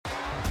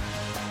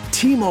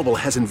T-Mobile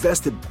has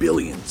invested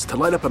billions to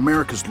light up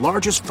America's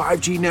largest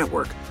 5G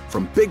network,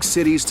 from big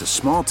cities to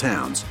small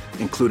towns,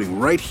 including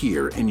right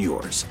here in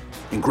yours.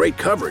 And great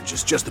coverage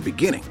is just the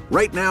beginning.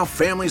 Right now,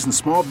 families and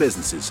small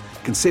businesses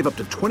can save up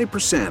to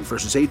 20%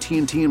 versus AT&T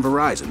and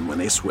Verizon when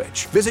they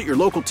switch. Visit your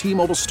local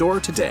T-Mobile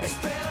store today.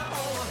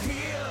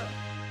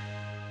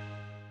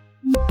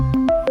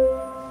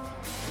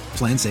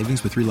 Plan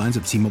savings with 3 lines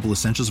of T-Mobile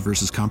Essentials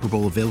versus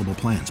comparable available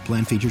plans.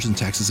 Plan features and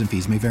taxes and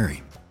fees may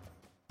vary.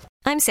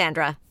 I'm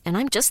Sandra, and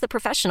I'm just the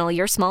professional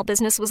your small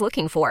business was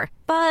looking for.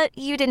 But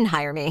you didn't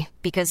hire me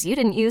because you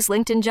didn't use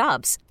LinkedIn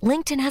Jobs.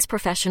 LinkedIn has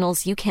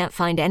professionals you can't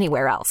find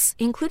anywhere else,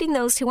 including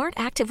those who aren't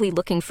actively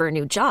looking for a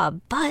new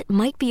job, but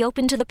might be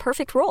open to the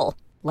perfect role,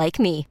 like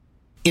me.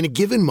 In a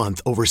given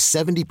month, over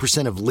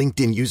 70% of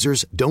LinkedIn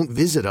users don't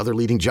visit other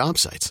leading job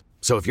sites.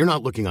 So if you're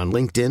not looking on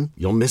LinkedIn,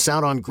 you'll miss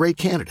out on great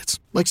candidates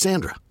like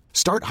Sandra.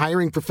 Start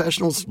hiring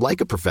professionals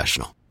like a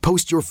professional.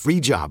 Post your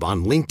free job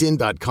on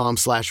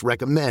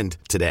linkedin.com/recommend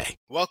today.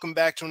 Welcome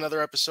back to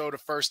another episode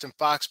of First in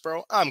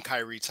Foxborough. I'm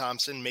Kyrie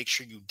Thompson. Make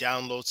sure you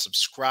download,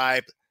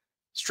 subscribe,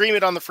 stream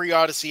it on the free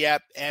Odyssey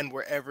app and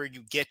wherever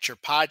you get your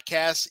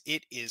podcasts.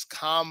 It is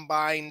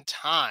Combine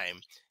time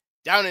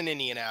down in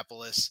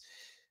Indianapolis.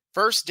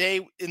 First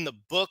day in the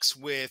books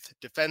with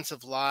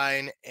defensive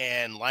line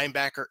and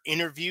linebacker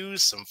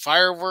interviews. Some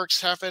fireworks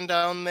happened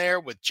down there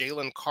with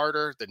Jalen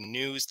Carter. The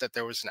news that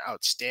there was an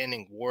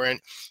outstanding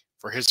warrant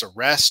for his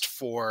arrest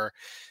for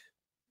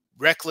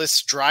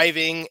reckless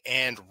driving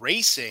and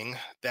racing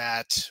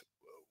that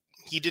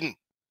he didn't.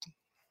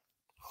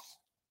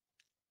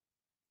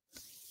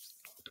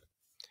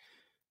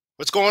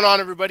 What's going on,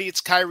 everybody? It's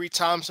Kyrie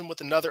Thompson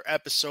with another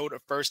episode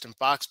of First in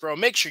Foxborough.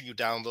 Make sure you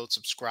download,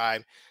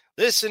 subscribe,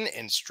 listen,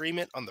 and stream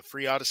it on the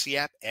free Odyssey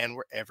app and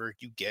wherever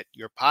you get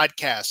your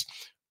podcasts.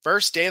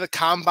 First day of the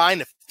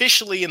Combine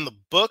officially in the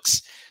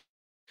books.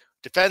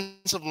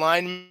 Defensive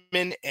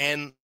linemen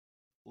and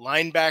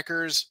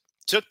linebackers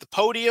took the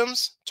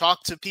podiums,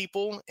 talked to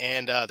people,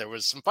 and there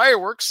was some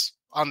fireworks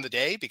on the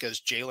day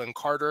because Jalen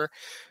Carter,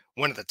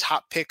 one of the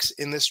top picks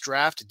in this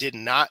draft, did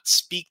not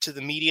speak to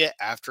the media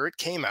after it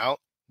came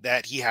out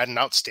that he had an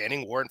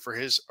outstanding warrant for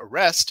his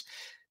arrest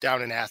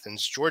down in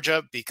Athens,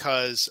 Georgia,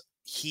 because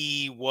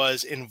he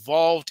was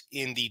involved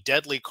in the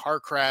deadly car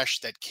crash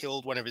that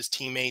killed one of his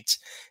teammates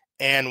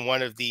and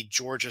one of the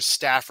Georgia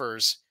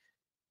staffers.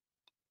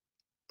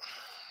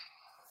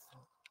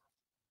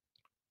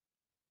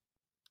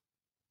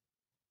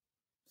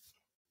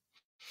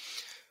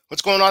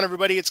 What's going on,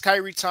 everybody? It's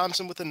Kyrie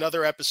Thompson with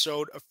another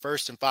episode of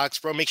First in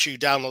Foxborough. Make sure you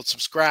download,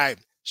 subscribe,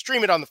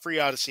 stream it on the free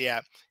Odyssey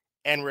app,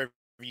 and wherever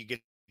you get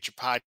your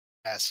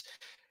podcasts.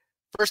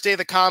 First day of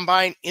the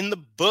Combine in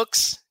the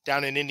books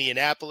down in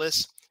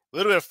Indianapolis. A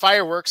little bit of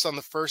fireworks on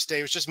the first day.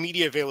 It was just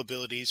media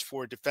availabilities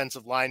for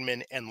defensive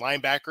linemen and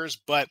linebackers,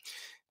 but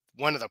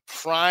one of the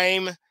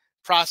prime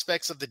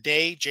prospects of the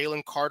day,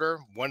 Jalen Carter,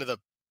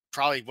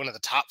 probably one of the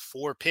top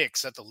 4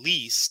 picks at the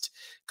least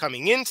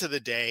coming into the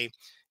day,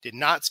 did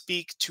not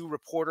speak to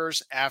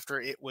reporters after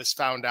it was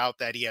found out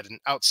that he had an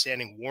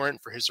outstanding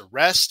warrant for his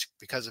arrest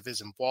because of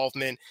his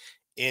involvement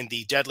in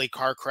the deadly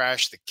car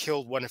crash that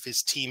killed one of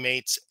his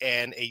teammates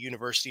and a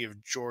University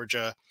of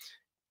Georgia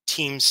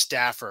team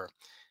staffer.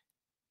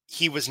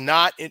 He was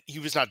not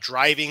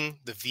driving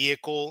the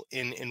vehicle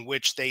in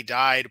which they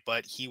died,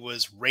 but he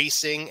was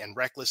racing and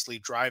recklessly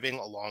driving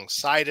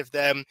alongside of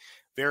them,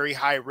 very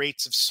high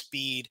rates of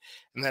speed.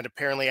 And then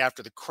apparently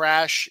after the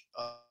crash,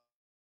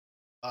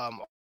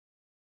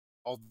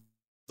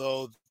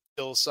 although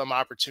still some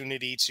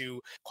opportunity to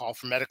call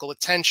for medical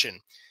attention,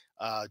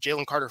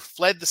 Jalen Carter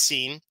fled the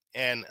scene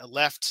and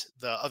left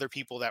the other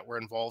people that were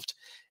involved,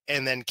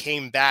 and then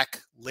came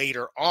back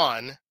later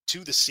on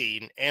to the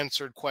scene,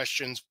 answered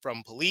questions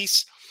from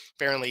police.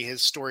 Apparently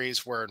his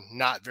stories were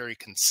not very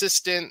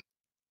consistent.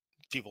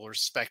 People were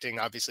suspecting,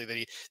 obviously, that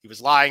he was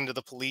lying to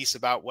the police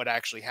about what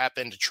actually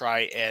happened to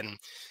try and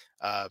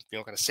kind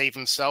of save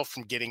himself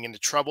from getting into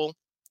trouble.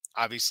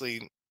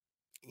 Obviously,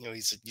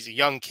 he's a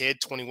young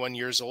kid, 21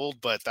 years old,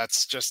 but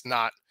it's just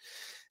not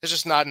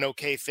an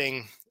okay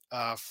thing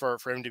for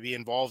him to be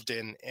involved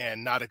in,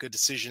 and not a good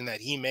decision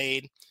that he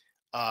made.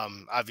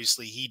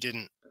 Obviously, he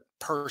didn't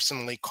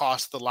personally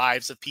cost the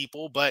lives of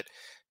people, but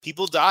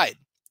people died.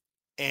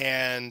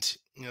 And,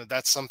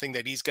 that's something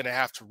that he's going to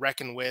have to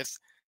reckon with.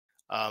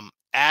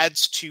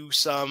 Adds to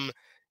some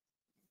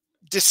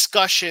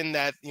discussion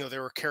that,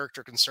 there were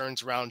character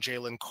concerns around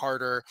Jalen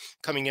Carter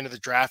coming into the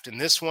draft.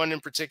 And this one in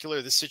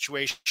particular, this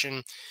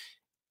situation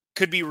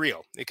could be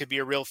real. It could be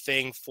a real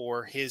thing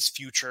for his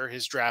future,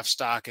 his draft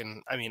stock.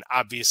 And I mean,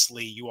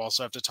 obviously you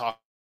also have to talk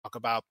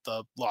about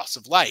the loss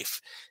of life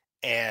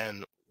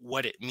and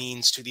what it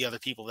means to the other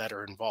people that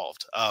are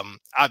involved.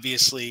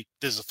 Obviously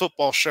this is a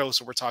football show,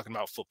 so we're talking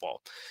about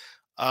football.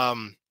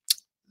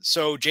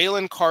 So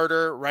Jalen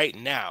Carter right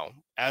now,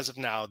 as of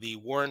now, the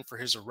warrant for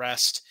his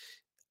arrest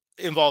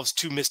involves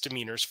 2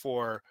 misdemeanors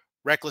for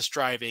reckless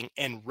driving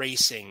and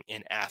racing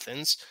in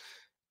Athens.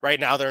 Right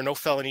now, there are no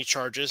felony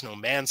charges, no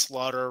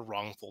manslaughter,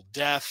 wrongful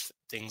death,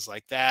 things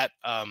like that.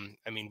 I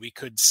mean, we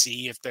could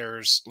see if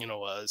there's,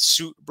 a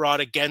suit brought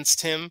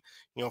against him,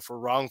 for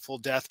wrongful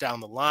death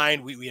down the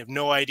line. We have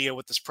no idea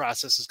what this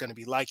process is going to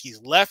be like.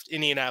 He's left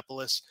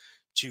Indianapolis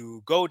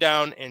to go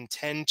down and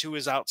tend to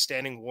his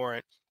outstanding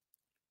warrant.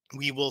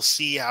 We will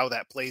see how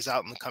that plays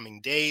out in the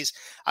coming days.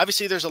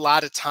 Obviously, there's a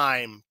lot of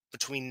time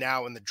between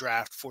now and the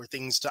draft for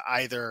things to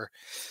either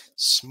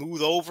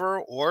smooth over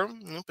or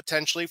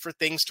potentially for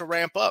things to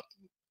ramp up.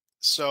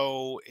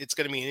 So it's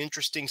going to be an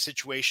interesting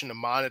situation to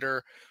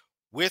monitor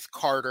with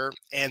Carter,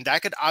 and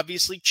that could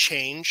obviously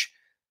change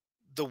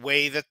the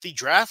way that the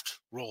draft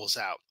rolls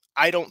out.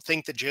 I don't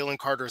think that Jalen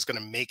Carter is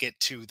going to make it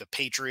to the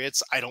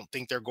Patriots. I don't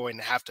think they're going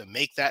to have to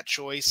make that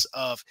choice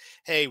of,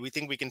 hey, we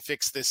think we can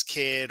fix this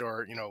kid,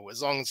 or,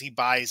 as long as he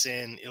buys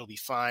in, it'll be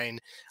fine.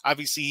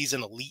 Obviously, he's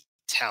an elite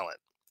talent.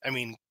 I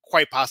mean,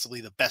 quite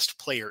possibly the best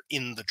player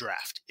in the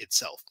draft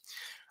itself.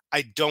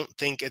 I don't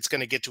think it's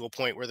going to get to a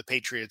point where the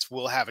Patriots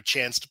will have a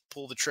chance to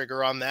pull the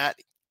trigger on that,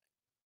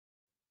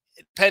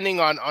 depending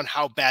on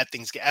how bad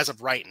things get. As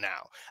of right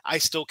now, I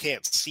still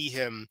can't see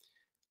him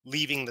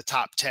leaving the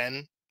top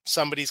 10.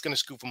 Somebody's going to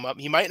scoop him up.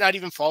 He might not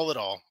even fall at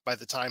all by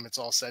the time it's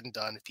all said and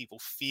done. If people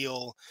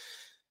feel,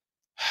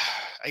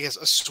 I guess,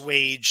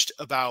 assuaged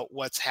about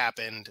what's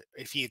happened,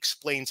 if he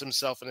explains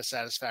himself in a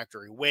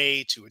satisfactory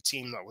way to a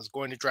team that was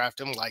going to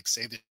draft him, like,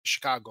 say, the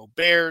Chicago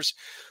Bears,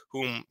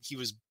 whom he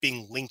was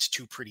being linked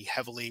to pretty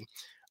heavily.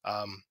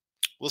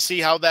 We'll see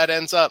how that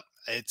ends up.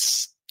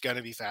 It's going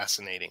to be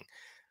fascinating.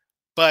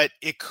 But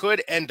it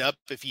could end up,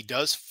 if he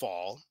does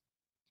fall,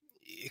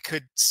 it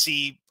could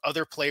see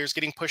other players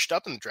getting pushed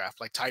up in the draft,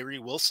 like Tyree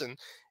Wilson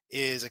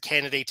is a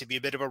candidate to be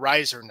a bit of a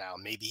riser now.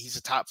 Maybe he's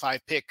a top 5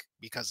 pick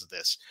because of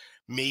this.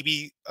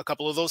 Maybe a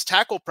couple of those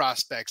tackle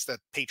prospects that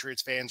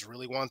Patriots fans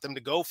really want them to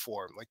go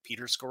for, like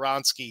Peter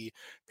Skoronski,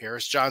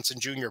 Paris Johnson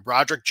Jr.,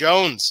 Broderick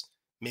Jones,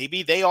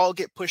 maybe they all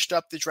get pushed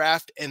up the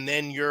draft, and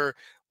then you're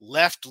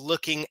left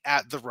looking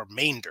at the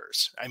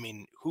remainders. I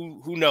mean,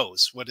 who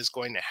knows what is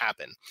going to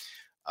happen?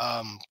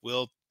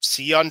 We'll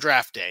see on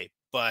draft day,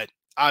 but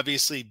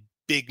obviously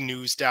big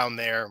news down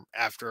there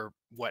after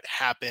what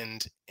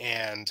happened,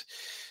 and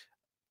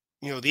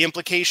the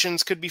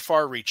implications could be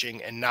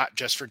far-reaching, and not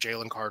just for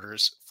Jalen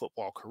Carter's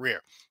football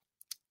career.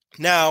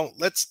 Now,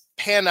 let's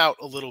pan out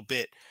a little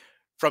bit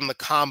from the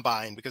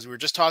combine, because we were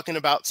just talking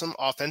about some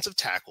offensive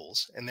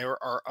tackles, and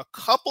there are a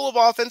couple of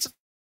offensive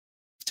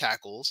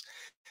tackles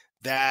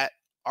that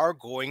are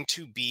going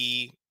to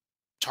be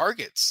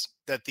targets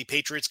that the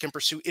Patriots can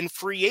pursue in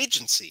free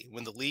agency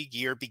when the league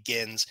year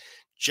begins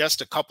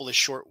just a couple of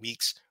short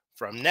weeks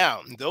from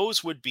now. And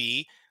those would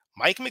be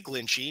Mike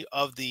McGlinchey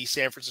of the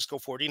San Francisco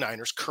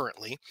 49ers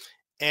currently,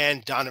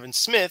 and Donovan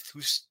Smith,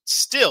 who's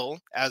still,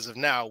 as of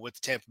now, with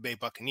the Tampa Bay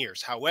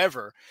Buccaneers.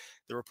 However,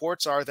 the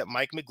reports are that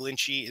Mike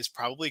McGlinchey is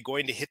probably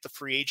going to hit the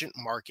free agent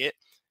market,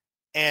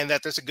 and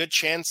that there's a good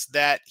chance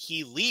that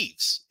he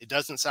leaves. It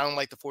doesn't sound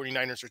like the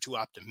 49ers are too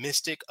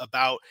optimistic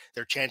about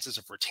their chances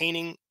of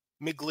retaining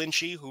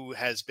McGlinchey, who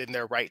has been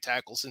their right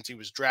tackle since he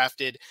was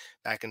drafted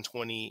back in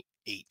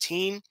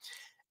 2018.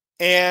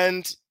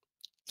 And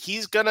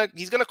he's gonna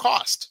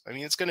cost. I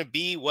mean, it's gonna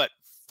be what,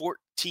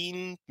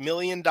 $14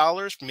 million,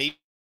 maybe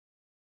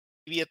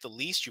at the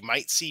least. You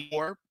might see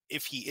more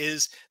if he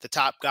is the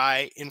top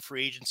guy in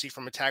free agency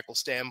from a tackle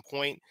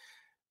standpoint.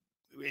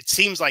 It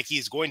seems like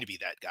he's going to be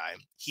that guy.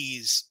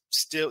 He's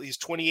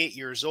 28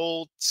 years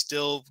old,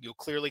 still,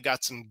 clearly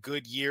got some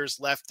good years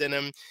left in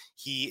him.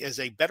 He is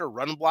a better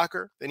run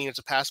blocker than he is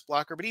a pass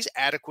blocker, but he's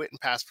adequate in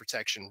pass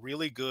protection,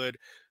 really good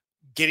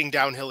getting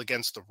downhill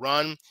against the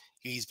run.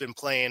 He's been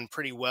playing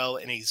pretty well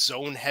in a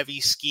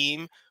zone-heavy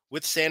scheme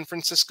with San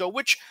Francisco,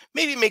 which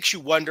maybe makes you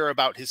wonder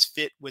about his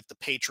fit with the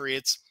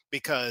Patriots,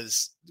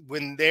 because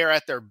when they're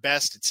at their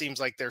best, it seems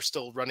like they're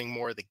still running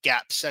more of the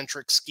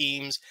gap-centric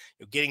schemes,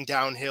 getting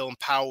downhill and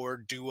power,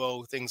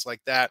 duo, things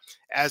like that,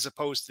 as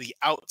opposed to the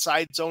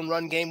outside zone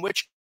run game,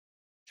 which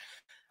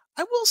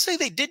I will say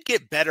they did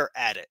get better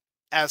at it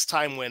as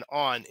time went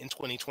on in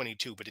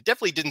 2022, but it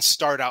definitely didn't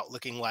start out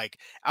looking like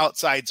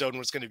outside zone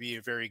was going to be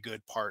a very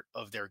good part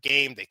of their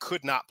game. They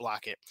could not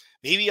block it.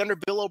 Maybe under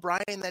Bill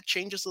O'Brien, that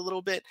changes a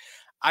little bit.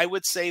 I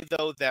would say,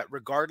 though, that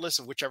regardless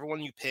of whichever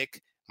one you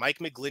pick, Mike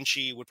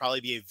McGlinchey would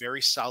probably be a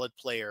very solid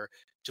player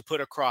to put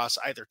across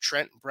either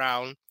Trent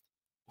Brown,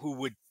 who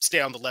would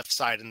stay on the left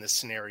side in this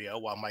scenario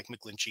while Mike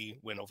McGlinchey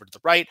went over to the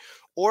right,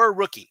 or a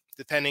rookie,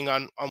 depending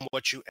on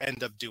what you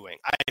end up doing.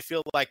 I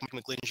feel like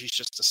Mike McGlinchey is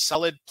just a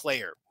solid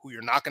player who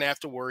you're not going to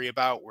have to worry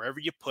about wherever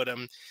you put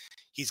him.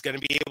 He's going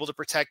to be able to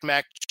protect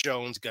Mac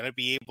Jones, going to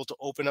be able to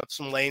open up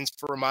some lanes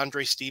for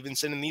Ramondre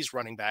Stevenson and these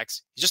running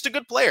backs. He's just a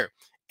good player,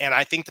 and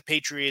I think the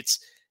Patriots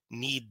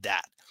need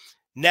that.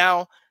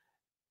 Now,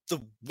 the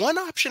one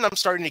option I'm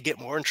starting to get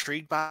more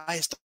intrigued by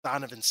is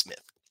Donovan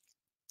Smith.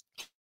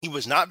 He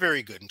was not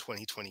very good in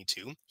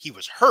 2022. He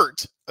was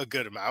hurt a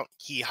good amount.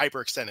 He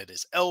hyperextended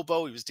his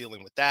elbow. He was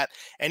dealing with that.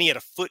 And he had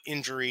a foot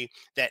injury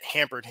that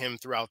hampered him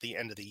throughout the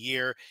end of the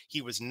year.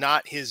 He was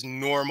not his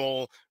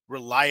normal,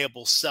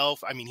 reliable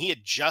self. I mean, he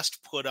had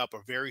just put up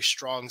a very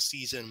strong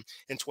season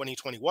in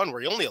 2021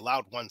 where he only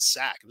allowed 1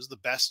 sack. It was the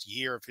best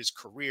year of his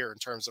career in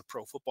terms of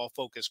Pro Football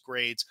Focus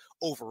grades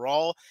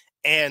overall,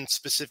 and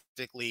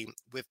specifically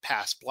with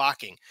pass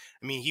blocking.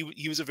 I mean,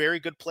 he was a very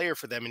good player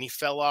for them, and he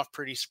fell off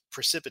pretty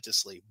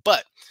precipitously.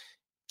 But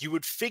you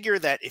would figure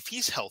that if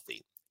he's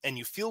healthy and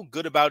you feel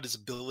good about his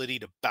ability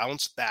to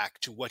bounce back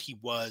to what he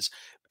was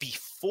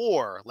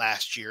before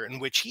last year, in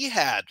which he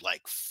had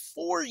like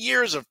 4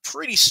 years of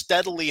pretty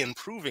steadily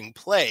improving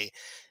play,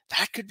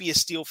 that could be a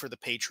steal for the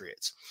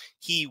Patriots.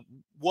 He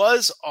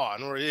was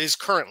on, or is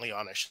currently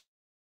on, I should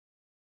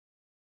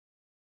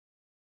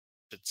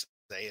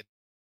say, a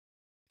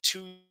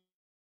 2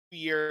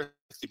 year,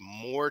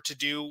 more to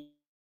do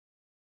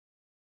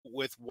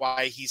with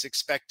why he's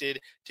expected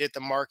to hit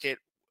the market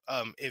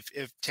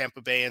if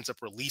Tampa Bay ends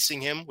up releasing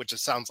him, which it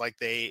sounds like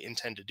they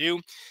intend to do.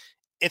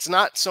 It's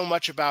not so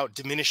much about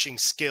diminishing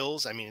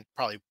skills. I mean,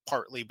 probably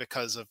partly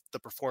because of the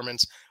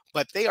performance,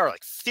 but they are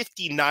like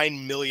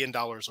 $59 million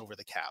over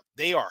the cap.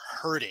 They are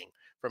hurting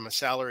from a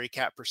salary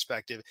cap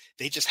perspective.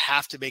 They just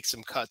have to make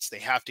some cuts. They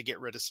have to get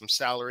rid of some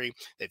salary.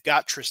 They've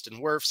got Tristan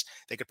Wirfs.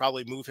 They could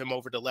probably move him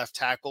over to left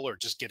tackle or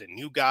just get a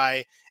new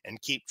guy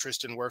and keep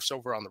Tristan Wirfs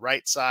over on the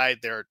right side.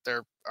 There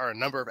are a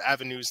number of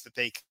avenues that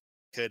they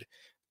could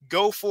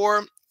go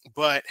for,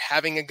 but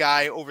having a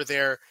guy over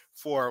there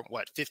for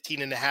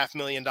 $15.5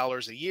 million a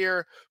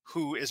year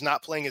who is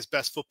not playing his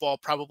best football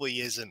probably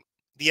isn't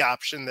the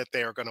option that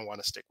they are going to want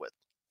to stick with.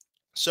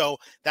 So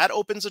that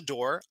opens a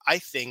door, I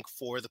think,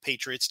 for the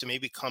Patriots to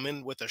maybe come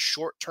in with a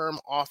short-term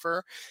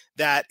offer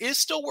that is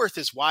still worth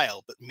his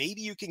while, but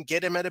maybe you can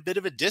get him at a bit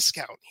of a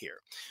discount here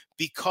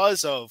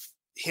because of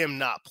him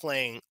not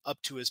playing up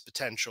to his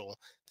potential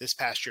this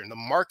past year. And the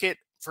market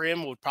for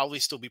him would probably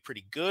still be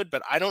pretty good,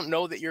 but I don't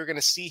know that you're going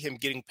to see him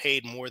getting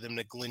paid more than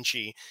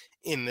McGlinchey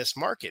in this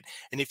market.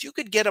 And if you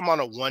could get him on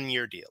a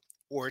 1-year deal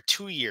or a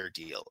 2-year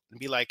deal and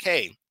be like,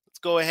 hey, let's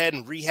go ahead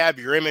and rehab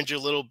your image a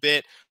little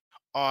bit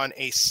on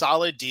a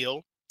solid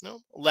deal,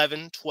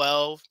 11,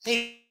 12,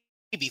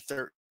 maybe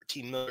 13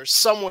 million,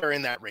 somewhere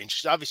in that range.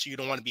 Because obviously you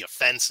don't want to be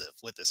offensive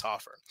with this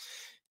offer.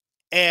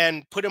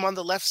 And put him on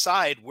the left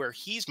side where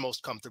he's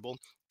most comfortable,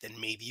 then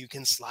maybe you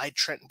can slide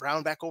Trent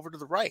Brown back over to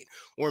the right.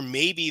 Or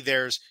maybe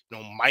there's,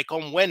 Mike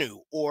Onwenu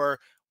or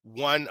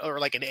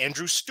like an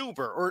Andrew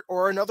Stuber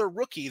or another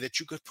rookie that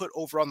you could put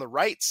over on the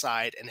right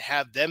side and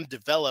have them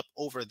develop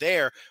over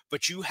there.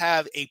 But you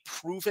have a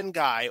proven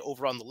guy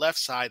over on the left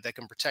side that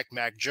can protect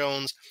Mac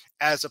Jones,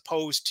 as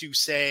opposed to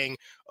saying,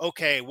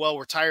 okay, well,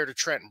 we're tired of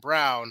Trent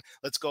Brown.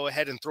 Let's go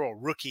ahead and throw a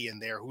rookie in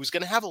there who's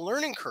going to have a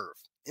learning curve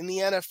in the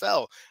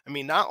NFL. I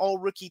mean, not all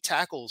rookie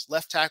tackles,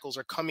 left tackles,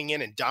 are coming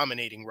in and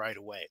dominating right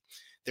away.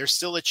 There's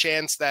still a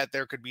chance that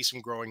there could be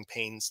some growing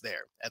pains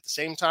there. At the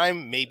same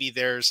time, maybe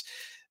there's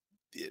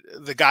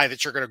the guy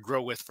that you're going to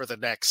grow with for the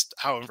next,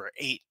 however,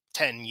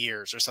 8-10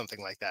 years or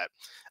something like that.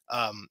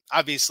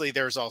 Obviously,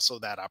 there's also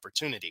that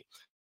opportunity.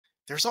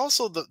 There's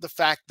also the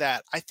fact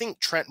that I think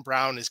Trent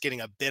Brown is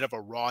getting a bit of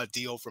a raw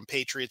deal from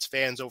Patriots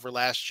fans over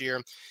last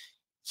year.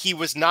 He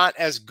was not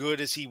as good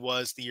as he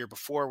was the year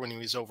before when he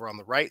was over on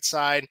the right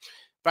side,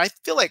 but I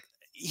feel like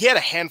he had a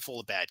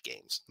handful of bad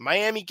games.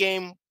 Miami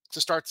game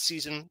to start the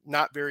season,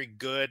 not very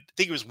good. I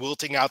think he was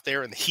wilting out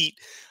there in the heat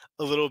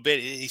a little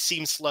bit. He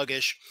seemed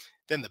sluggish.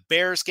 Then the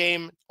Bears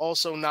game,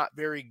 also not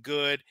very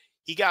good.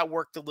 He got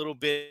worked a little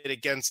bit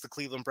against the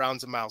Cleveland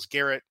Browns and Myles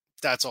Garrett.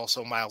 That's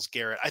also Myles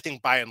Garrett. I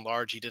think by and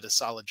large, he did a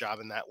solid job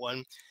in that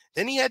one.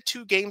 Then he had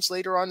 2 games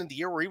later on in the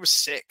year where he was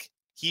sick.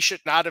 He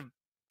should not have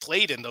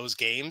played in those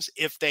games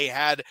if they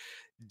had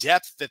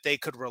depth that they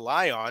could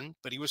rely on,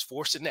 but he was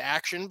forced into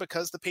action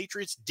because the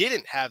Patriots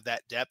didn't have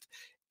that depth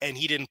and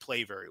he didn't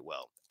play very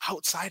well.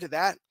 Outside of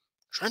that,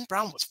 Trent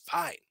Brown was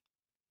fine.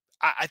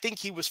 I think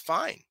he was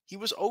fine. He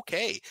was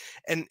okay.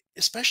 And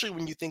especially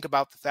when you think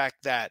about the fact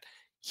that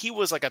he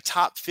was like a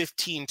top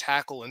 15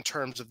 tackle in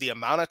terms of the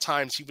amount of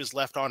times he was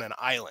left on an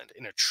island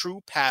in a true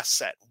pass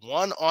set,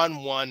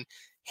 one-on-one,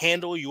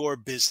 handle your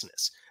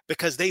business,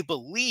 because they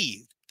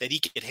believed that he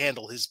could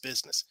handle his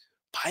business.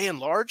 By and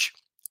large,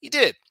 he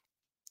did.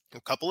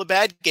 A couple of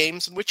bad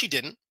games in which he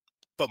didn't,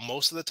 but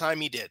most of the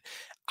time he did.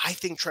 I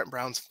think Trent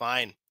Brown's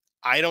fine.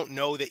 I don't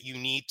know that you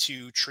need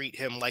to treat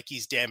him like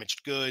he's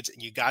damaged goods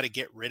and you got to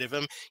get rid of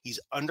him. He's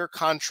under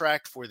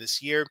contract for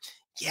this year.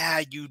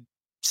 Yeah, you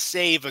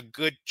save a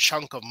good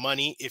chunk of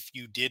money if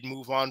you did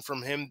move on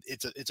from him.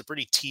 It's a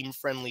pretty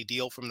team-friendly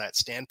deal from that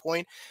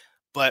standpoint,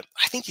 but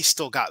I think he's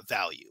still got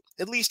value,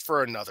 at least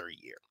for another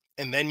year.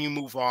 And then you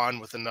move on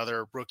with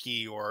another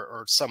rookie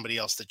or somebody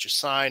else that you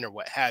sign or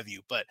what have you.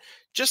 But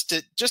just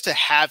to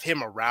have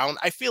him around,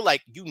 I feel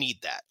like you need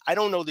that. I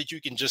don't know that you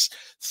can just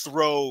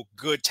throw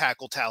good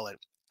tackle talent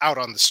out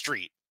on the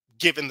street,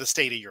 given the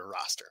state of your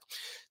roster.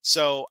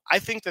 So I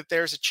think that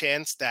there's a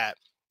chance that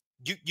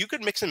you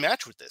could mix and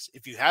match with this.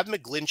 If you have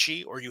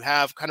McGlinchey, or you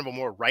have kind of a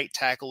more right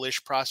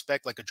tackle-ish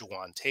prospect like a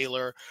Jawan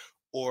Taylor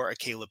or a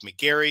Caleb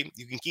McGarry,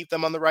 you can keep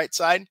them on the right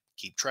side,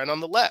 keep Trent on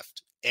the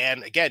left.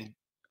 And again,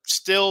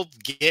 still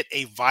get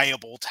a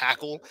viable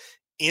tackle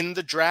in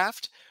the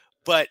draft,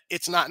 but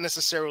it's not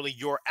necessarily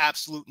your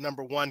absolute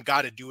number one,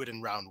 got to do it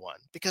in round one,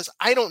 because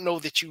I don't know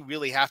that you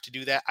really have to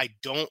do that. I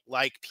don't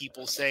like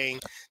people saying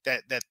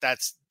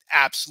that's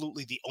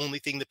absolutely the only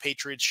thing the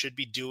Patriots should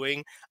be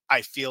doing.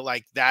 I feel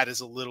like that is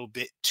a little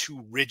bit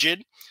too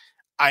rigid.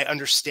 I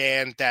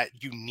understand that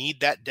you need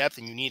that depth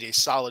and you need a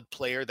solid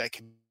player that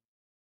can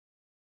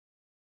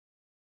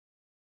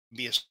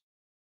be a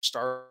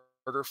starter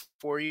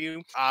for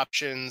you.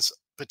 Options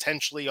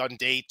potentially on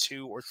day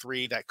 2 or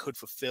 3 that could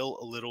fulfill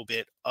a little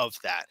bit of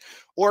that.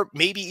 Or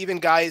maybe even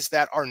guys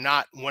that are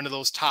not one of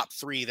those top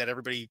 3 that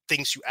everybody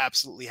thinks you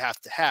absolutely have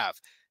to have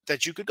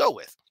that you could go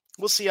with.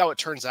 We'll see how it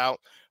turns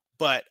out.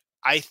 But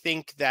I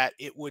think that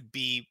it would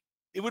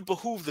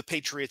behoove the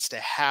Patriots to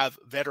have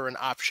veteran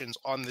options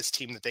on this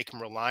team that they can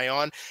rely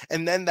on.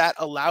 And then that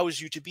allows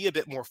you to be a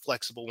bit more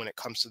flexible when it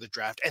comes to the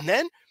draft. And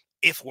then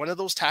if one of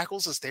those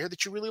tackles is there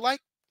that you really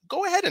like,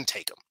 go ahead and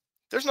take them.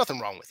 There's nothing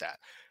wrong with that.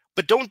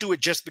 But don't do it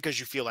just because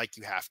you feel like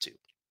you have to.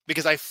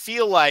 Because I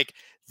feel like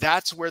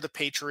that's where the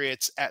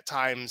Patriots at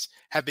times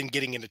have been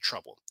getting into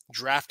trouble,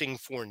 drafting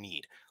for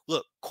need.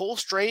 Look, Cole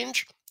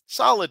Strange,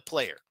 solid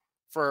player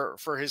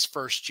for his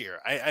first year.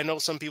 I know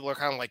some people are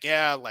kind of like,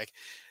 yeah, like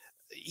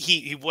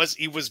he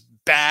was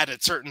bad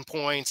at certain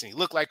points and he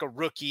looked like a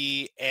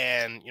rookie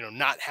and,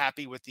 not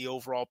happy with the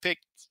overall pick.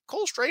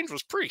 Cole Strange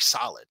was pretty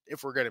solid,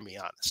 if we're going to be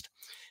honest.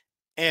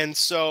 And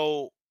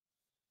so,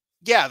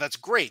 yeah, that's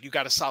great. You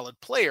got a solid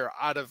player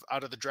out of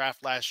the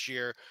draft last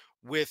year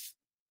with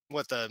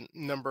the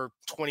number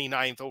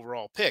 29th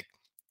overall pick.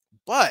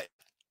 But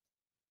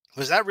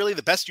was that really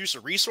the best use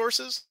of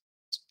resources?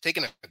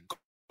 Taking a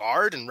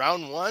guard in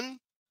round 1?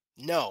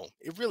 No,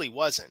 it really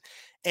wasn't.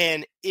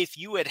 And if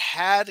you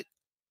had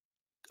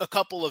a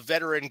couple of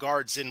veteran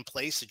guards in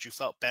place that you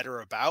felt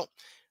better about,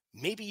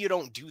 maybe you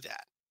don't do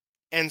that.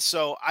 And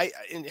so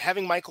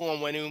having Michael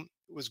Onwenu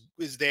was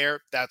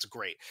there, that's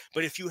great.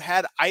 But if you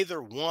had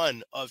either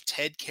one of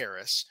Ted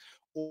Karras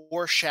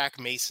or Shaq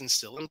Mason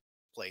still in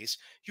place,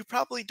 you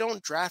probably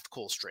don't draft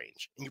Cole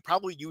Strange. And you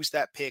probably use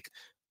that pick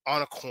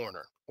on a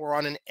corner or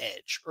on an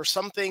edge or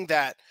something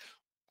that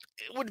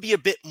it would be a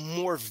bit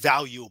more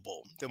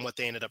valuable than what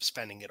they ended up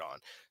spending it on.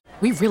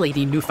 We really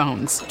need new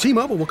phones.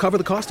 T-Mobile will cover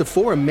the cost of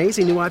 4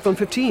 amazing new iPhone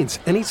 15s,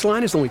 and each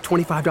line is only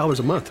 $25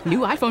 a month. New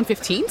iPhone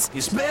 15s?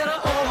 It's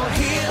better over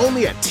here.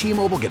 Only at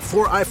T-Mobile, get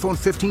 4 iPhone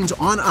 15s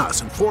on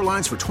us and 4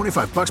 lines for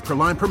 $25 per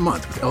line per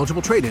month with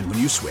eligible trade-in when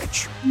you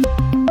switch.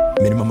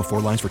 Minimum of 4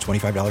 lines for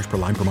 $25 per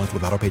line per month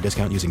with autopay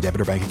discount using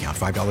debit or bank account.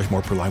 $5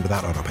 more per line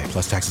without autopay,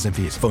 plus taxes and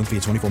fees. Phone fee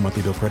at 24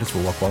 monthly bill credits for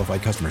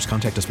well-qualified customers.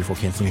 Contact us before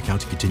canceling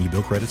account to continue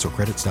bill credits or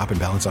credit stop and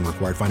balance on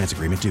required finance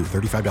agreement due.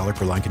 $35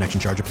 per line connection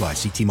charge applies.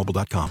 See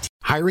T-Mobile.com.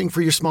 Hiring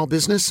for your small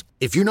business?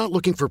 If you're not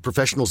looking for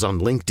professionals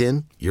on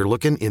LinkedIn, you're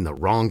looking in the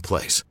wrong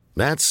place.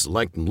 That's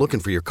like looking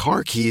for your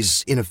car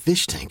keys in a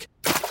fish tank.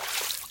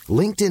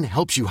 LinkedIn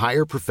helps you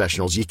hire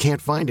professionals you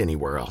can't find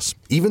anywhere else,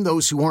 even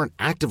those who aren't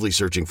actively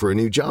searching for a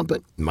new job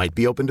but might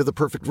be open to the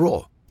perfect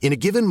role. In a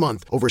given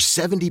month, over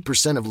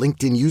 70% of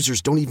LinkedIn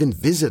users don't even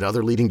visit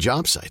other leading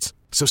job sites.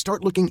 So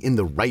start looking in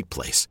the right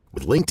place.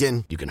 With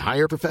LinkedIn, you can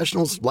hire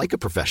professionals like a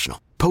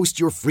professional. Post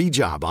your free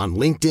job on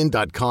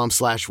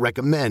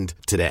linkedin.com/recommend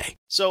today.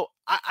 So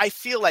I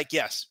feel like,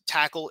 yes,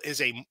 tackle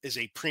is a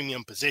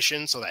premium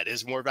position, so that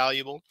is more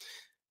valuable.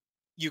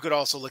 You could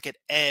also look at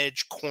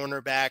edge,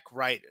 cornerback,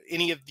 right?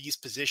 Any of these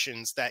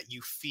positions that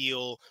you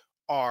feel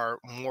are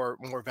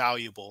more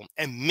valuable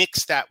and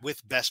mix that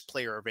with best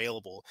player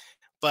available.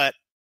 But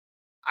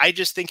I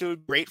just think it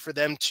would be great for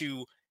them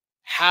to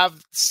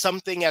have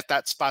something at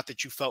that spot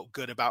that you felt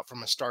good about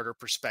from a starter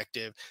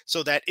perspective,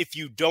 so that if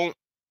you don't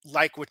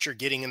like what you're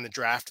getting in the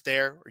draft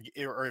there,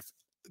 or if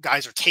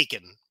guys are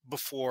taken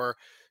before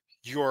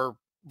your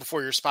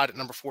spot at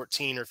number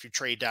 14, or if you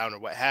trade down or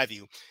what have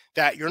you,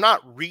 that you're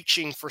not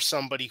reaching for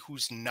somebody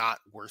who's not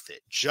worth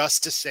it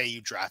just to say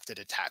you drafted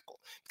a tackle,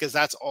 because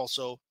that's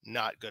also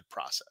not good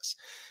process.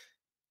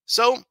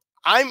 So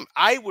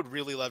I would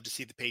really love to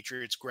see the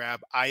Patriots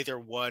grab either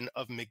one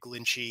of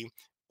McGlinchey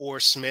or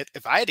Smith.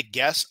 If I had to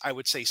guess, I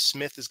would say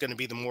Smith is going to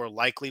be the more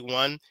likely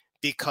one,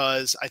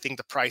 because I think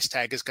the price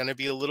tag is going to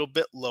be a little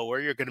bit lower.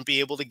 You're going to be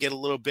able to get a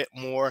little bit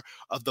more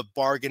of the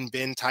bargain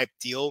bin type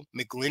deal.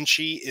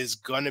 McGlinchey is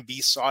going to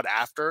be sought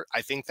after.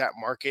 I think that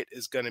market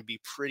is going to be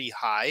pretty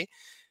high.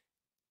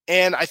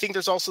 And I think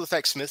there's also the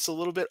fact Smith's a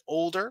little bit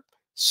older.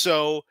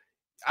 So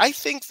I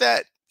think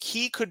that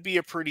he could be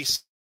a pretty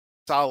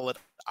solid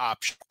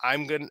option.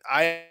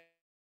 I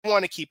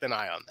want to keep an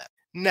eye on that.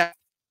 Now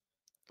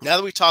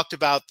that we talked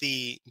about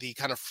the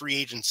kind of free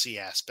agency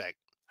aspect,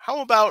 how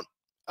about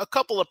a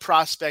couple of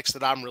prospects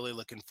that I'm really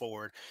looking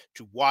forward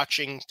to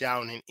watching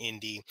down in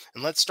Indy?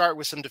 And let's start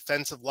with some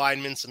defensive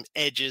linemen, some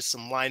edges,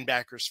 some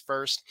linebackers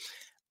first.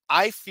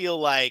 I feel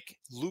like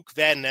Luke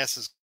Van Ness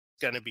is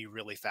going to be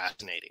really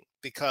fascinating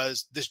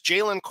because this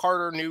Jalen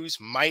Carter news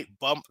might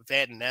bump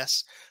Van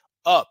Ness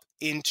up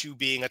into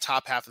being a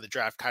top half of the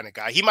draft kind of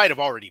guy. He might have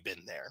already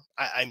been there.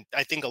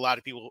 I think a lot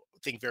of people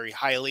think very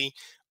highly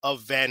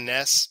of Van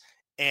Ness,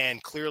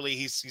 and clearly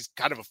he's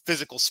kind of a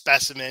physical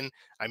specimen.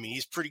 I mean,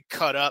 he's pretty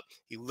cut up.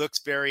 He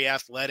looks very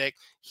athletic.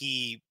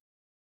 He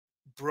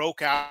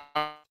broke out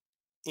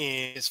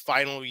in his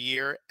final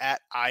year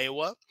at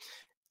Iowa.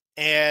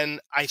 And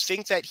I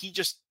think that he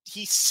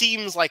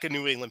seems like a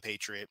New England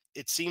Patriot.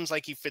 It seems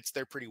like he fits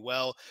there pretty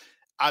well.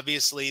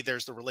 Obviously,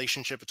 there's the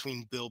relationship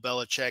between Bill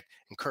Belichick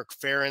and Kirk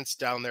Ferentz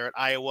down there at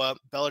Iowa.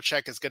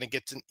 Belichick is going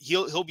to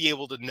he'll be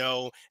able to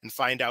know and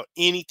find out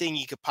anything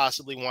he could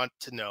possibly want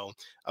to know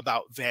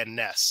about Van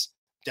Ness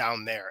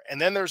down there.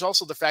 And then there's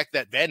also the fact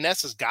that Van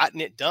Ness has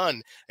gotten it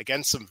done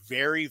against some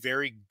very,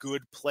 very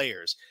good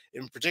players.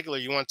 In particular,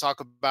 you want to talk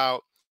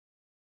about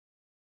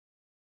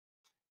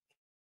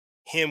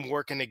him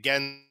working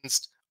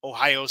against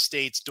Ohio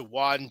State's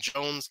DeJuan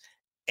Jones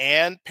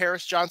and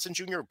Paris Johnson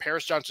Jr.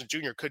 Paris Johnson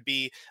Jr. could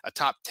be a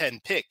top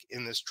 10 pick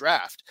in this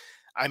draft.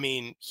 I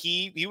mean,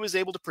 he was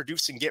able to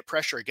produce and get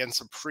pressure against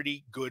some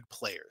pretty good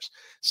players.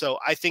 So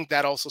I think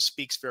that also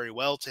speaks very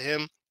well to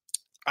him.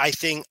 I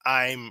think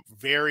I'm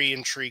very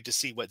intrigued to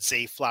see what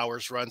Zay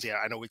Flowers runs. Yeah,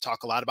 I know we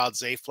talk a lot about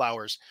Zay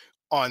Flowers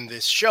on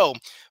this show,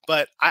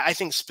 but I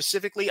think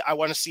specifically I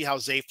want to see how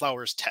Zay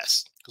Flowers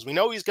tests, because we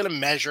know he's going to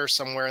measure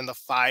somewhere in the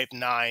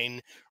 5'9"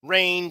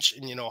 range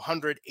and,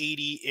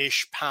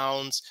 180-ish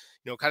pounds,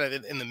 kind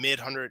of in the mid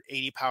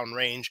 180-pound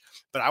range.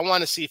 But I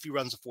want to see if he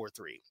runs a 4.3,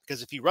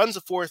 because if he runs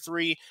a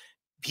 4.3,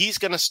 he's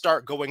going to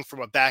start going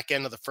from a back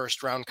end of the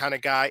first round kind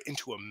of guy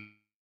into a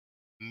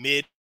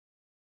mid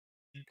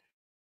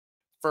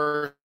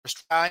first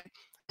guy.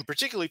 And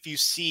particularly if you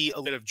see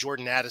a bit of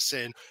Jordan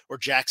Addison or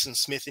Jackson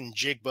Smith and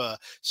Jigba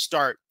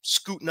start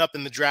scooting up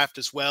in the draft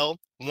as well,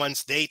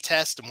 once they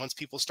test and once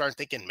people start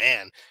thinking,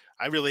 man,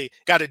 I really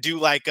got to do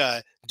like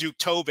Duke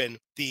Tobin,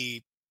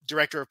 the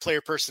director of player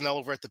personnel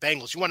over at the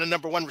Bengals. You want a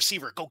number one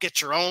receiver, go get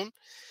your own.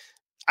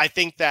 I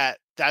think that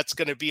that's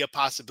going to be a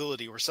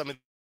possibility where some of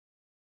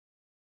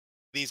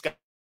these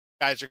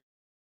guys are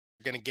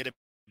going to get a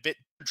bit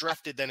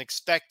drafted than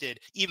expected,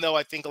 even though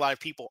I think a lot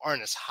of people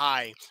aren't as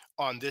high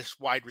on this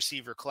wide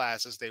receiver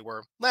class as they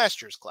were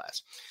last year's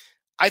class.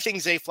 I think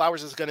Zay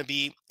Flowers is going to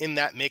be in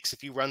that mix.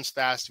 If he runs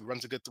fast, if he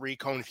runs a good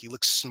 3-cone, if he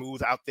looks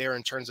smooth out there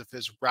in terms of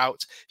his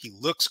routes, he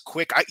looks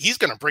quick. He's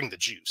going to bring the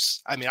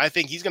juice. I mean, I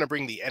think he's going to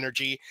bring the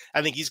energy.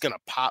 I think he's going to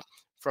pop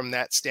from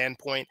that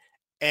standpoint.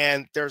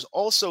 And there's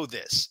also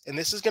this, and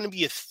this is going to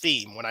be a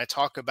theme when I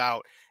talk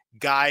about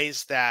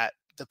guys that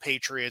the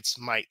Patriots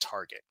might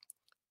target,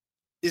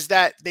 is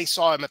that they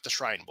saw him at the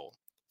Shrine Bowl.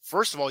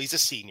 First of all, he's a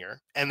senior,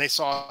 and they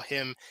saw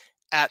him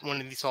at one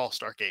of these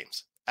All-Star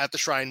games, at the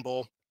Shrine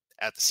Bowl,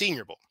 at the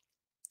Senior Bowl.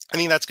 I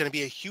think that's going to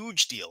be a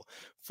huge deal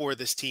for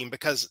this team,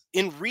 because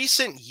in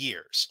recent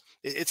years,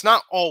 it's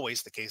not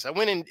always the case. I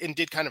went in and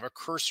did kind of a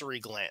cursory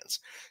glance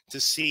to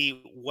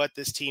see what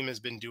this team has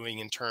been doing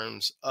in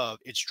terms of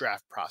its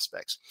draft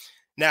prospects.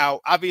 Now,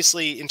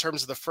 obviously, in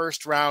terms of the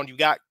first round, you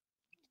got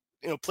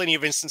plenty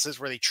of instances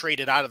where they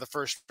traded out of the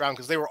first round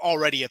because they were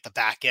already at the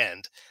back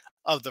end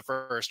of the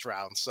first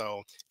round.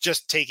 So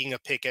just taking a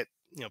pick at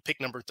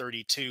pick number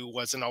 32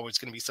 wasn't always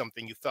going to be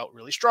something you felt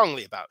really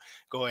strongly about.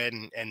 Go ahead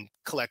and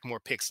collect more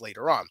picks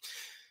later on.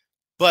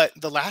 But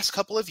the last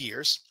couple of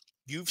years,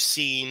 you've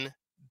seen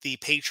the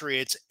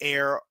Patriots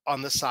err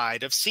on the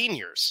side of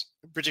seniors,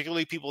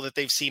 particularly people that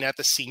they've seen at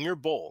the Senior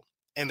Bowl.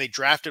 And they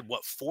drafted,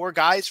 4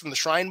 guys from the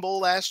Shrine Bowl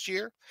last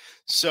year.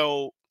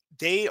 So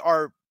they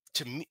are,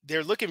 to me,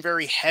 they're looking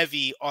very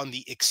heavy on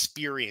the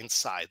experience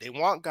side. They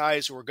want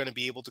guys who are going to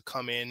be able to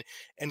come in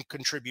and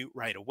contribute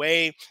right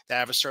away, that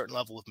have a certain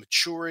level of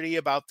maturity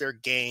about their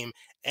game.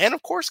 And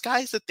of course,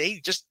 guys that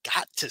they just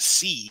got to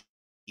see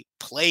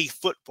play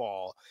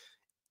football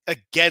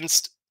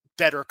against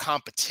better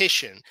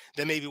competition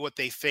than maybe what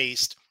they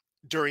faced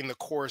during the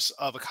course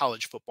of a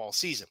college football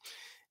season.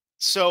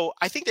 So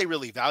I think they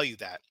really value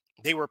that.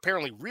 They were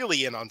apparently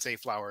really in on Zay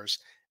Flowers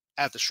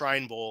at the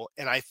Shrine Bowl.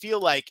 And I feel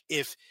like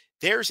if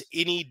there's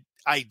any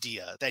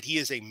idea that he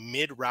is a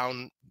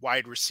mid-round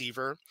wide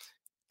receiver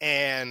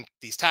and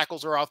these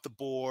tackles are off the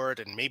board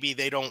and maybe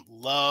they don't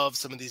love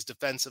some of these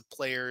defensive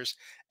players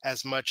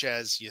as much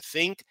as you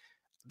think,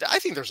 I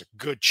think there's a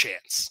good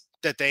chance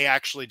that they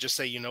actually just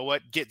say, you know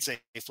what, get Zay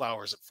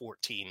Flowers at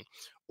 14,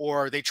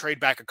 or they trade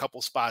back a couple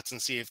spots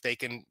and see if they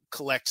can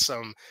collect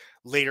some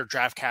later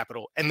draft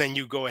capital. And then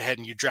you go ahead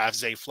and you draft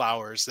Zay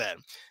Flowers then.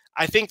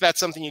 I think that's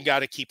something you got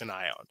to keep an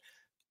eye on.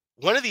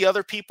 One of the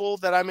other people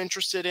that I'm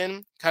interested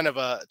in, kind of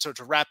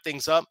to wrap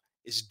things up,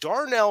 is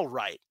Darnell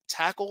Wright,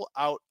 tackle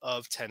out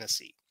of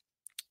Tennessee.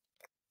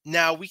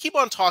 Now, we keep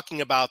on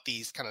talking about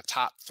these kind of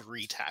top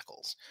 3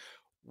 tackles,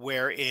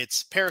 where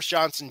it's Paris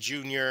Johnson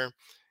Jr.,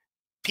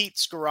 Pete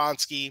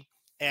Skoronski,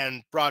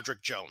 and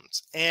Broderick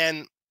Jones.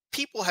 And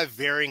people have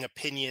varying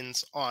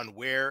opinions on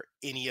where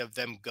any of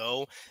them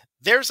go.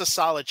 There's a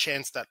solid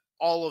chance that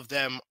all of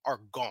them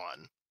are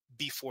gone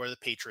before the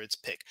Patriots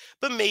pick.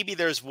 But maybe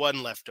there's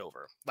one left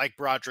over, like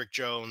Broderick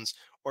Jones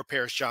or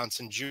Paris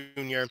Johnson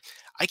Jr.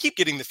 I keep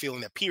getting the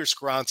feeling that Peter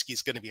Skoronski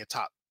is going to be a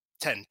top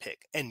 10 pick.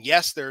 And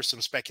yes, there's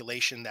some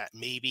speculation that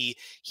maybe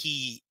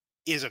he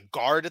is a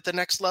guard at the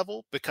next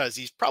level because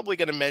he's probably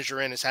going to measure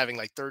in as having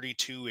like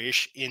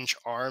 32-ish inch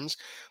arms.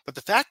 But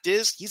the fact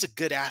is, he's a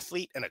good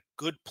athlete and a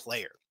good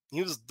player.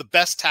 He was the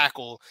best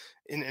tackle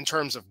in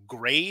terms of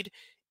grade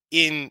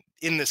in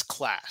this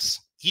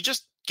class. He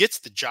just gets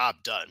the job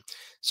done.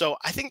 So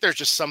I think there's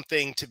just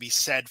something to be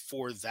said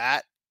for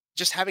that.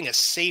 Just having a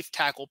safe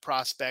tackle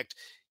prospect,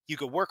 you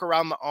could work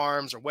around the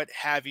arms or what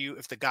have you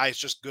if the guy is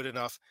just good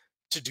enough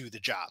to do the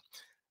job.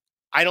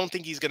 I don't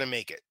think he's going to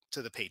make it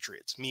to the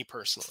Patriots, me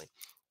personally.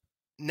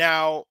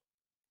 Now,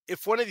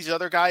 if one of these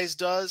other guys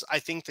does, I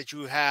think that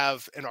you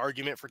have an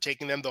argument for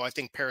taking them, though I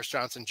think Paris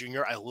Johnson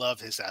Jr., I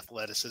love his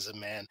athleticism,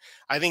 man.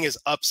 I think his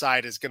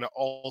upside is going to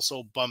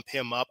also bump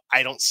him up.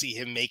 I don't see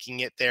him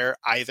making it there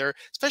either,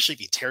 especially if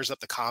he tears up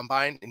the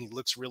combine and he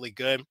looks really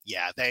good.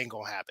 Yeah, that ain't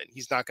going to happen.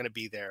 He's not going to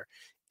be there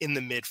in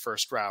the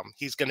mid-first round.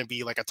 He's going to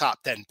be like a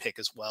top 10 pick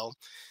as well.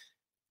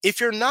 If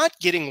you're not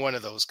getting one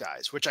of those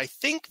guys, which I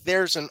think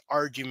there's an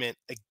argument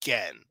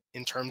again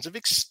in terms of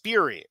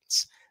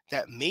experience,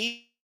 that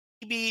maybe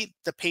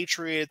the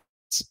Patriots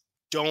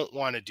don't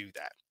want to do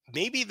that.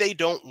 Maybe they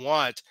don't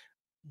want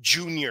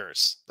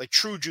juniors, like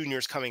true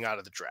juniors coming out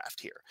of the draft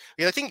here.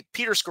 Because I think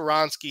Peter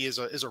Skoronski is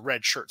a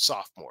redshirt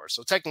sophomore,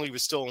 so technically he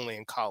was still only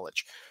in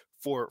college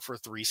for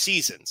 3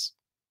 seasons.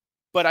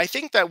 But I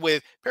think that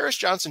with Paris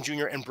Johnson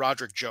Jr. and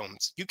Broderick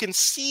Jones, you can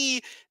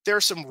see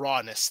there's some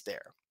rawness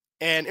there.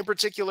 And in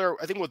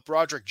particular, I think with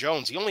Broderick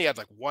Jones, he only had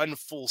like 1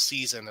 full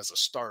season as a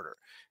starter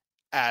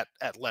at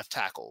left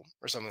tackle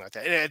or something like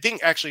that. And I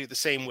think actually the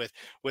same with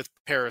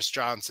Paris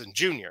Johnson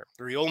Jr.,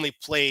 where he only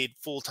played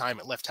full-time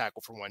at left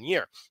tackle for 1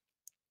 year.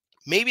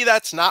 Maybe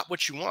that's not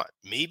what you want.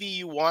 Maybe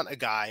you want a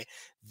guy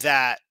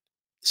that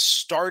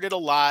started a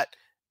lot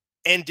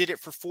and did it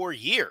for 4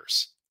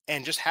 years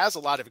and just has a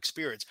lot of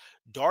experience.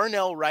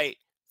 Darnell Wright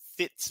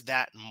fits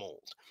that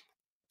mold.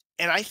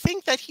 And I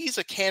think that he's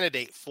a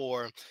candidate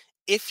for,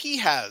 if he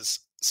has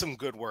some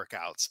good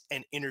workouts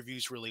and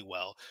interviews really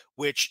well,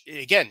 which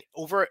again,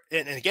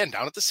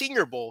 down at the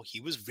Senior Bowl, he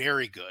was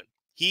very good.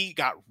 He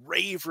got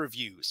rave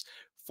reviews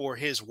for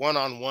his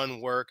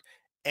one-on-one work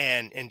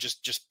and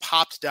just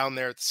popped down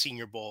there at the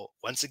Senior Bowl.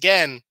 Once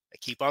again, I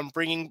keep on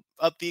bringing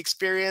up the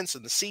experience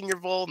and the Senior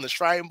Bowl and the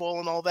Shrine Bowl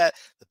and all that.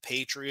 The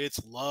Patriots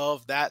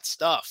love that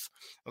stuff.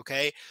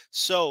 Okay.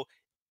 So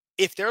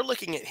if they're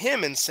looking at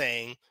him and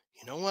saying,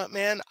 you know what,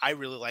 man, I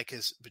really like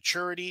his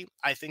maturity.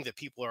 I think that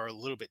people are a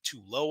little bit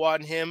too low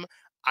on him.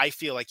 I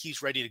feel like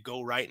he's ready to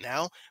go right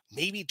now.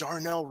 Maybe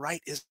Darnell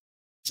Wright is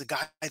a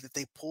guy that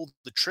they pulled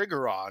the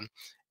trigger on,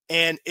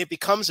 and it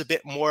becomes a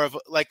bit more of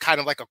kind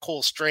of like a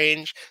Cole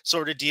Strange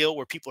sort of deal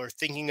where people are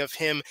thinking of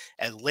him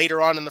as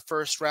later on in the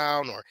first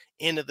round or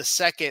into the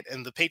second,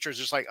 and the Patriots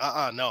are just like,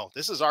 no,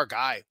 this is our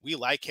guy. We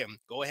like him.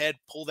 Go ahead,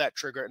 pull that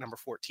trigger at number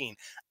 14.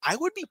 I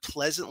would be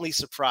pleasantly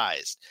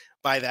surprised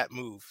by that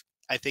move.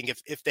 I think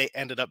if they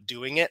ended up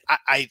doing it,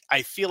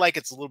 I feel like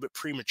it's a little bit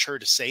premature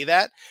to say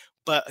that.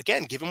 But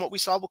again, given what we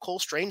saw with Cole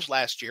Strange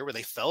last year, where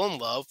they fell in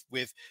love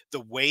with the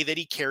way that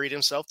he carried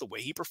himself, the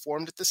way he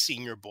performed at the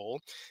Senior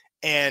Bowl,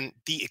 and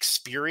the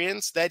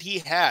experience that he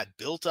had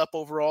built up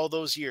over all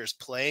those years,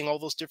 playing all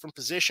those different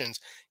positions.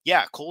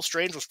 Yeah, Cole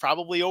Strange was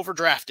probably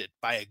overdrafted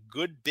by a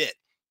good bit,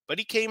 but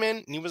he came in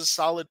and he was a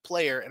solid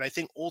player. And I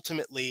think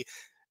ultimately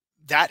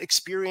that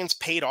experience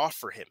paid off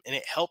for him, and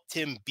it helped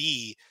him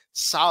be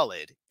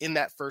solid in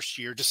that first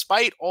year,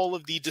 despite all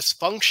of the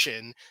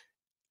dysfunction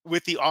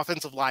with the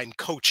offensive line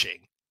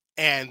coaching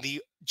and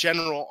the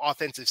general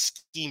offensive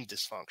scheme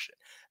dysfunction.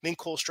 I think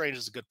Cole Strange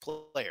is a good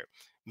player.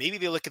 Maybe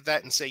they look at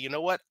that and say, you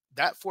know what,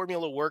 that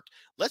formula worked.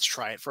 Let's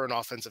try it for an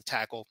offensive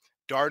tackle.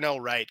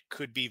 Darnell Wright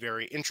could be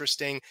very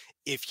interesting.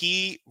 If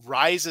he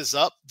rises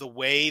up the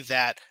way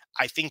that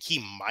I think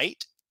he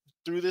might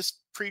through this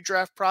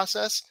pre-draft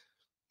process,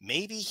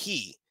 maybe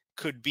he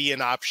could be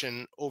an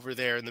option over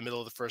there in the middle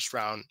of the first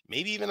round,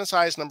 maybe even as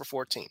high as number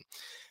 14.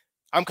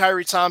 I'm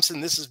Kyrie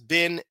Thompson. This has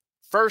been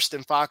First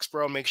in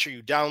Foxborough. Make sure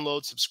you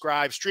download,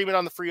 subscribe, stream it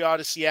on the free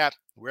Odyssey app,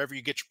 wherever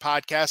you get your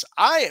podcasts.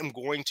 I am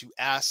going to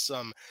ask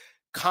some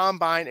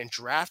combine and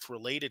draft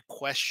related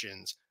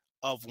questions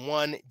of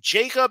one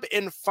Jacob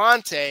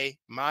Infante,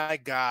 my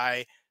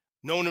guy.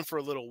 Known him for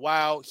a little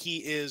while. He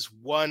is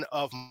one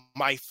of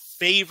my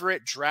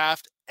favorite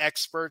draft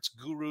experts,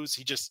 gurus.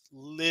 He just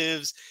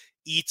lives,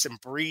 eats,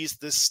 and breathes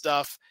this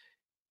stuff.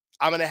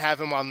 I'm going to have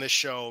him on this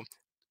show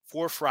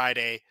for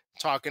Friday,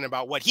 talking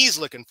about what he's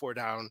looking for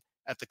down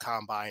at the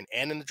combine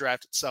and in the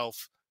draft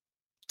itself.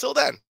 Till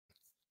then.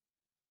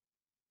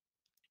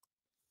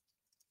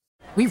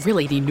 We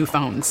really need new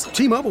phones.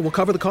 T-Mobile will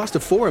cover the cost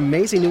of 4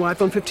 amazing new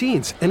iPhone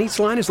 15s, and each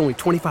line is only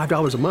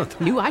 $25 a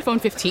month. New iPhone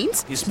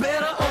 15s? It's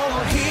better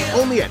over here.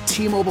 Only at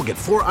T-Mobile, get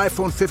 4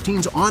 iPhone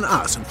 15s on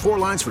us and 4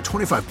 lines for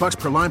 $25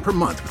 per line per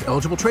month with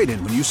eligible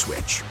trade-in when you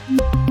switch.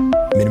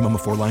 Minimum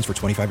of 4 lines for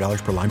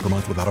 $25 per line per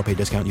month with autopay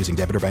discount using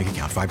debit or bank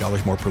account.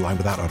 $5 more per line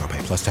without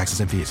autopay, plus taxes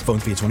and fees. Phone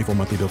fee at 24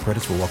 monthly bill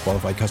credits for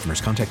well-qualified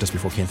customers. Contact us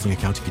before canceling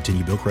account to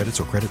continue bill credits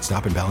or credit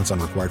stop and balance on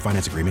required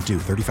finance agreement due.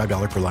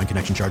 $35 per line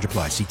connection charge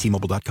applies. See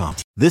T-Mobile.com.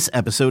 This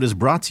episode is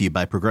brought to you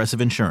by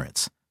Progressive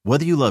Insurance.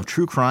 Whether you love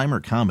true crime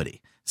or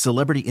comedy,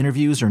 celebrity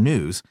interviews or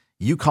news,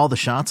 you call the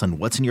shots on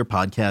what's in your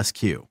podcast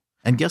queue.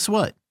 And guess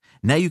what?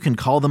 Now you can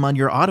call them on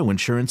your auto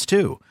insurance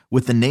too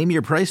with the Name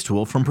Your Price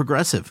tool from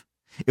Progressive.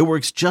 It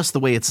works just the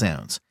way it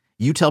sounds.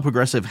 You tell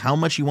Progressive how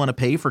much you want to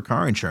pay for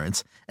car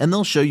insurance, and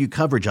they'll show you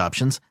coverage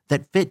options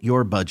that fit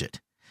your budget.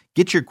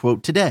 Get your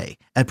quote today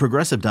at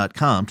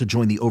Progressive.com to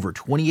join the over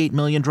 28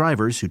 million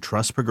drivers who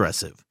trust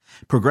Progressive.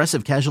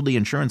 Progressive Casualty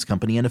Insurance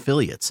Company and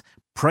Affiliates.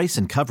 Price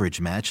and coverage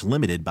match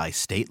limited by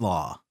state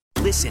law.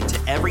 Listen to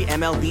every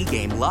MLB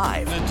game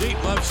live. In the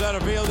deep left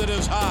center field, it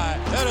is high,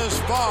 it is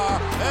far,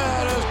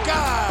 it is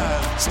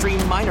gone.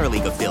 Stream minor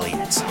league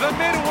affiliates. The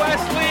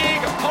Midwest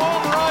League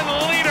home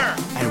run leader.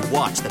 And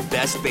watch the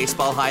best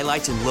baseball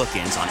highlights and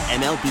look-ins on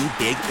MLB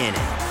Big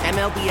Inning.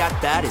 MLB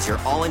At Bat is your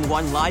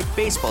all-in-one live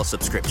baseball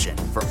subscription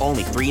for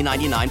only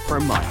 $3.99 per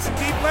month.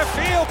 Deep left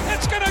field,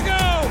 it's gonna go.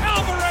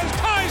 Alvarez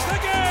ties the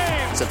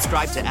game.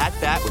 Subscribe to At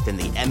Bat within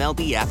the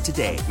MLB app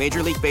today.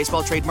 Major League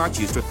Baseball trademarks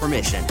used with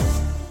permission.